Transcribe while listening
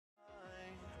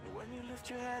Lift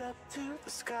your head up to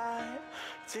the sky.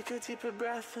 Take a deeper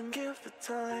breath and give the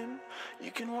time.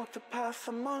 You can walk the path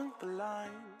among the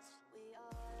lines.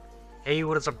 Hey,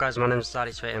 what is up guys, my name is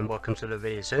Skylake and welcome to the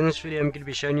video. So in this video I'm going to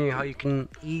be showing you how you can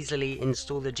easily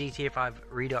install the GTA5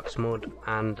 Redux mod,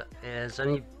 and there's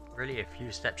only really a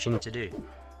few steps you need to do.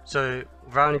 So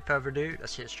without any further ado,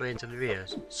 let's get straight into the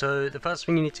videos. So the first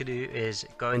thing you need to do is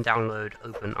go and download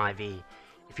OpenIV.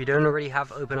 If you don't already have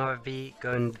OpenIV,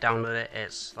 go and download it.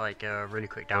 It's like a really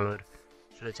quick download,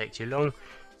 shouldn't take too long.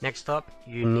 Next up,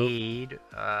 you need,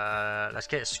 let's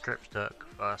get ScriptTurk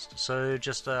first. So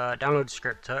just download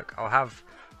ScriptTurk. I'll have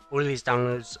all of these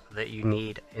downloads that you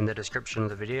need in the description of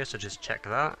the video, so just check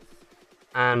that.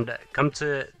 And come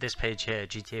to this page here,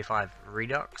 GTA5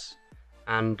 Redux,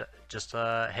 and just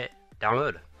hit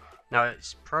download. Now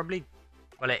it's probably,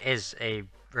 well, it is a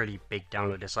really big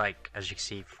download. It's like, as you can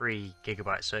see, 3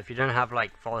 gigabytes. So if you don't have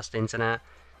like fast internet,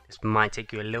 this might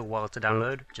take you a little while to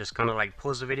download. Just kind of like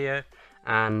pause the video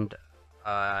and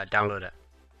download it.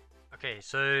 Okay,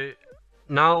 so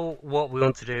now what we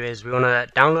want to do is we want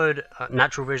to download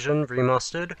NaturalVision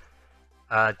Remastered,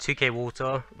 2K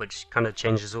water, which kind of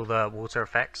changes all the water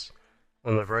effects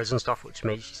on the roads and stuff, which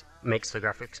makes the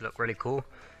graphics look really cool,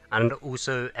 and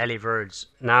also LA roads.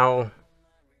 Now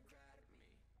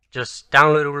just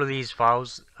download all of these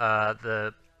files.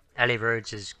 The LA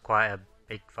roads is quite a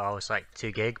big file, it's like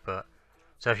 2 gig, but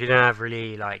so if you don't have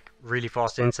really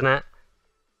fast internet,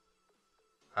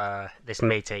 this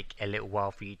may take a little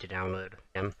while for you to download.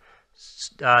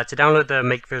 To download the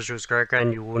Make Visuals Great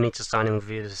Again, you will need to sign in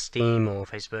with either Steam or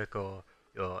Facebook or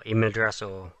your email address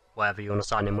or whatever you want to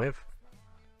sign in with.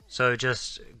 So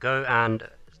just go and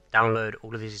download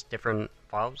all of these different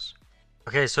files.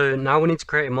 Okay, so now we need to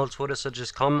create a mods folder, so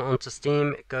just come onto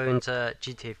Steam, go into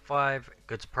GTA5,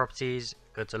 go to Properties,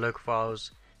 go to Local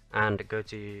Files, and go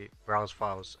to Browse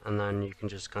Files, and then you can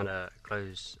just kind of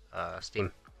close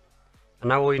Steam. And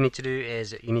now all you need to do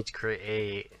is you need to create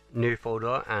a new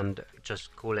folder and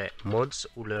just call it mods,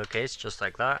 all lowercase, just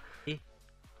like that. The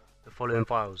following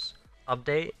files: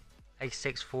 update,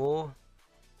 x64,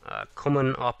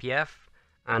 common RPF,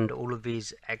 and all of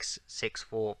these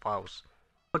x64 files.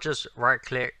 Just right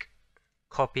click,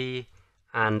 copy,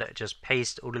 and just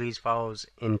paste all of these files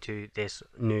into this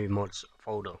new mods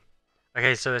folder.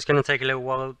 Okay, so it's going to take a little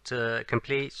while to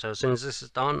complete, so as soon as this is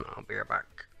done, I'll be right back.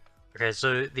 Okay,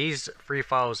 so these 3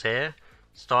 files here,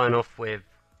 starting off with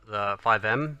the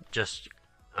 5M, just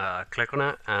click on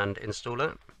it and install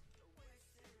it.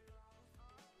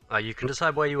 You can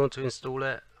decide where you want to install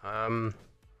it. I'm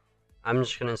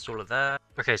just going to install it there.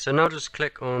 Okay, so now just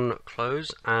click on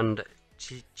close and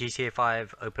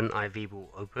GTA5 OpenIV will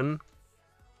open.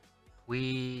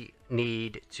 We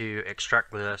need to extract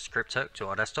the ScriptTurk to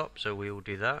our desktop, so we will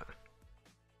do that.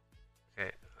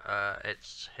 Okay,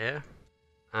 it's here.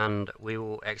 And we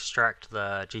will extract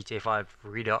the GTA5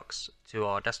 Redux to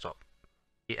our desktop.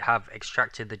 We have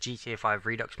extracted the GTA5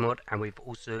 Redux mod, and we've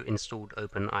also installed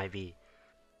OpenIV.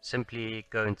 Simply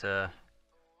go into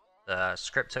the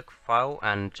ScriptTurk file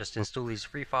and just install these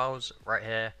 3 files right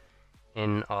here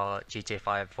in our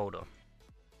GTA5 folder.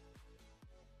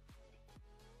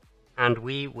 And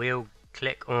we will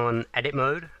click on edit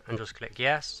mode and just click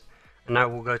yes. And now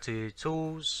we'll go to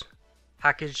tools,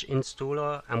 package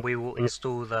installer, and we will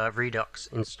install the Redux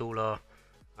installer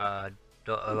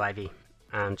 .oiv,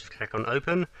 and just click on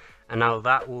open, and now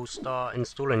that will start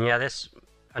installing. Yeah, this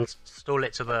install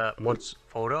it to the mods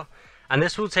folder, and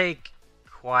this will take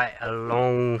quite a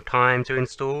long time to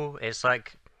install. It's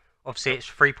like, obviously it's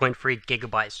 3.3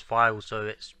 gigabytes file, so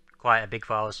it's quite a big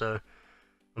file, so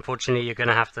unfortunately you're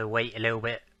gonna have to wait a little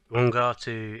bit longer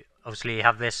to obviously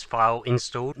have this file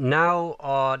installed. Now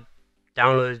our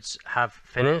downloads have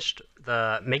finished.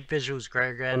 The Make Visuals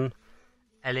Great Again,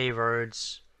 LA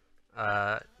roads,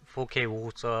 4K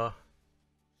water,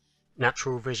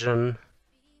 NaturalVision,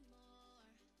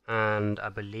 and I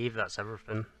believe that's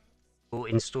everything. We'll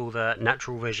install the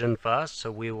NaturalVision first,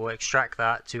 so we will extract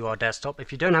that to our desktop.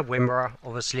 If you don't have WinRAR,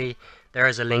 obviously there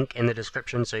is a link in the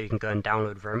description so you can go and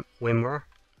download WinRAR.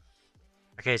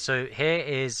 Okay, so here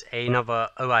is another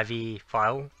OIV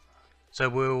file. So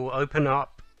we'll open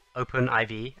up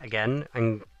OpenIV again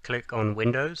and click on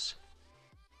Windows.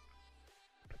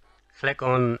 Click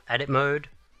on edit mode,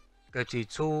 go to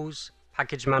tools,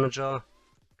 package manager,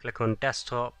 click on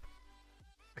desktop.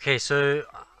 Okay, so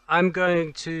I'm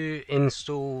going to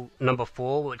install number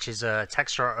 4, which is a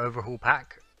texture overhaul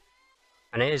pack,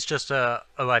 and it is just a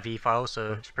OIV file,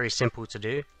 so it's pretty simple to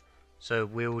do. So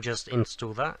we'll just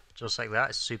install that just like that.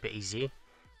 It's super easy.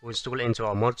 We'll install it into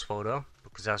our mods folder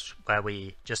because that's where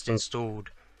we just installed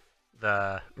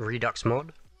the Redux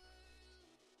mod.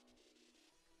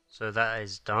 So that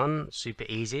is done, super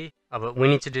easy. But we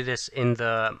need to do this in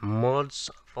the mods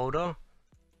folder,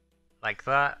 like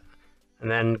that,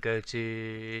 and then go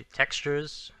to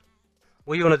textures.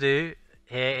 What you want to do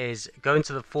here is go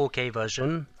into the 4K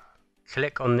version,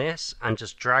 click on this, and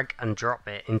just drag and drop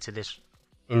it into the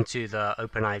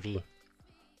OpenIV.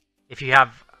 If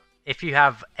you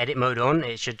have edit mode on,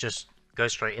 it should just go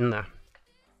straight in there.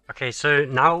 Okay, so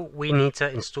now we need to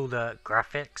install the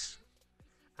graphics.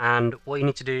 And what you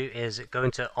need to do is go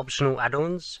into optional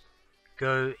add-ons,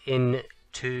 we're going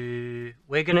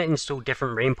to install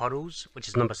different rain puddles, which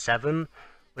is number 7.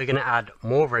 We're going to add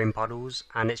more rain puddles,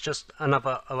 and it's just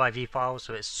another OIV file,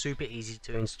 so it's super easy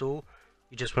to install.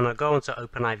 You just want to go into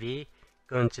OpenIV,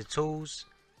 go into Tools,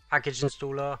 Package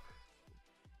Installer,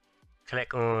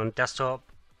 click on Desktop.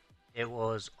 It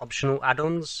was optional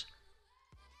add-ons,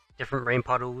 different rain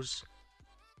puddles,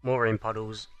 more rain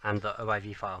puddles, and the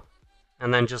OIV file.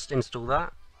 And then just install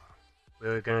that.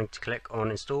 We're going to click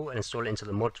on install and install it into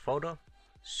the mods folder.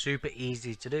 Super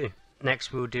easy to do.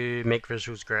 Next we'll do make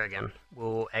visuals great again.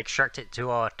 We'll extract it to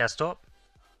our desktop.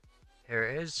 Here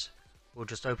it is. We'll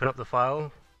just open up the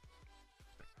file.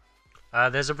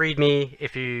 There's a readme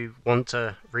if you want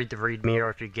to read the readme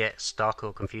or if you get stuck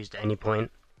or confused at any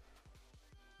point.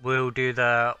 We'll do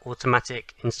the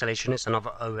automatic installation. It's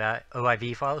another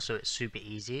OIV file, so it's super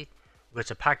easy. We'll go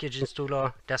to package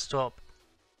installer, desktop.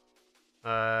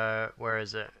 Where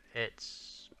is it?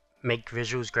 It's make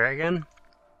visuals great again,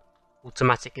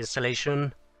 automatic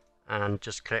installation, and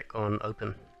just click on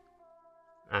open,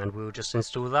 and we'll just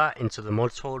install that into the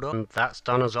mods folder, and that's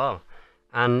done as well.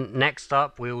 And next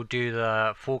up we'll do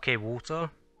the 4K water.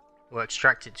 We'll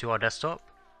extract it to our desktop,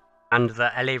 and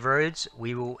the LA roads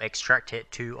we will extract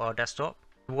it to our desktop.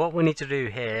 What we need to do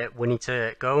here, we need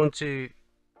to go onto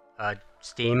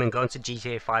Steam and go into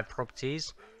GTA5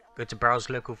 properties, go to browse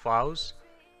local files,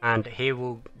 and here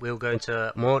we'll go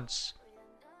into mods,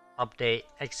 update,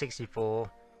 x64,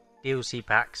 DLC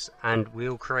packs, and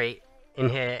we'll create in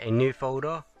here a new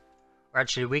folder. Or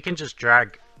actually we can just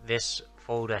drag this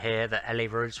folder here, the LA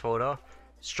roads folder,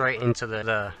 straight into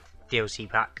the DLC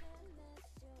pack,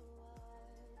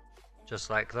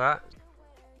 just like that.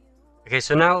 Okay,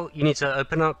 so now you need to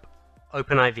open up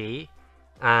OpenIV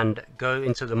and go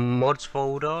into the mods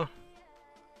folder,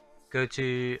 go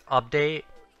to update,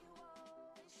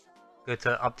 go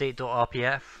to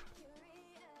update.rpf,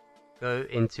 go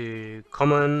into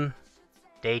common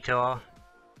data,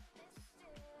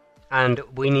 and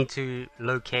we need to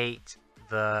locate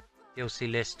the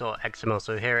DLC list.xml.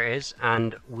 So here it is,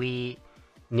 and we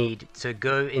need to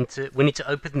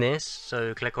open this,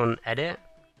 so click on edit,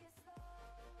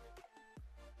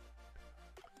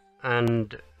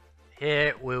 and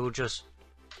here we'll just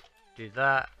do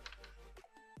that.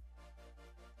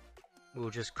 We'll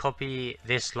just copy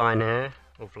this line here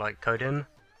of like coding,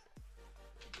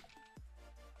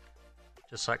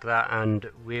 just like that, and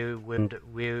we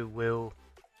will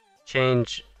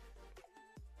change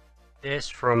this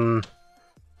from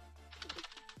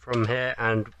here,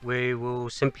 and we will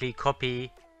simply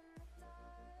copy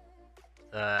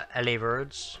the LA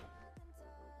roads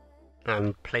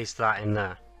and place that in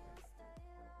there,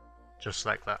 just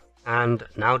like that. And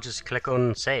now just click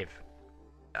on save.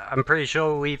 I'm pretty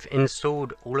sure we've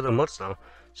installed all of the mods now.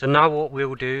 So now what we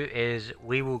will do is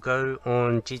we will go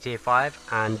on GTA 5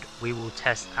 and we will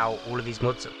test out all of these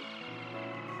mods.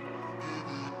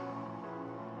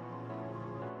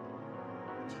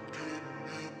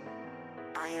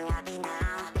 Are you happy now?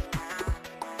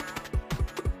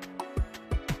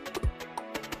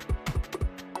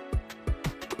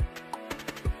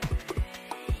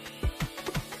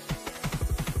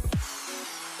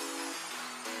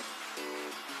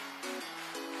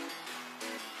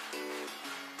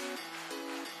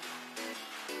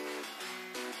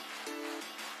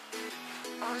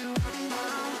 Are you happy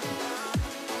now?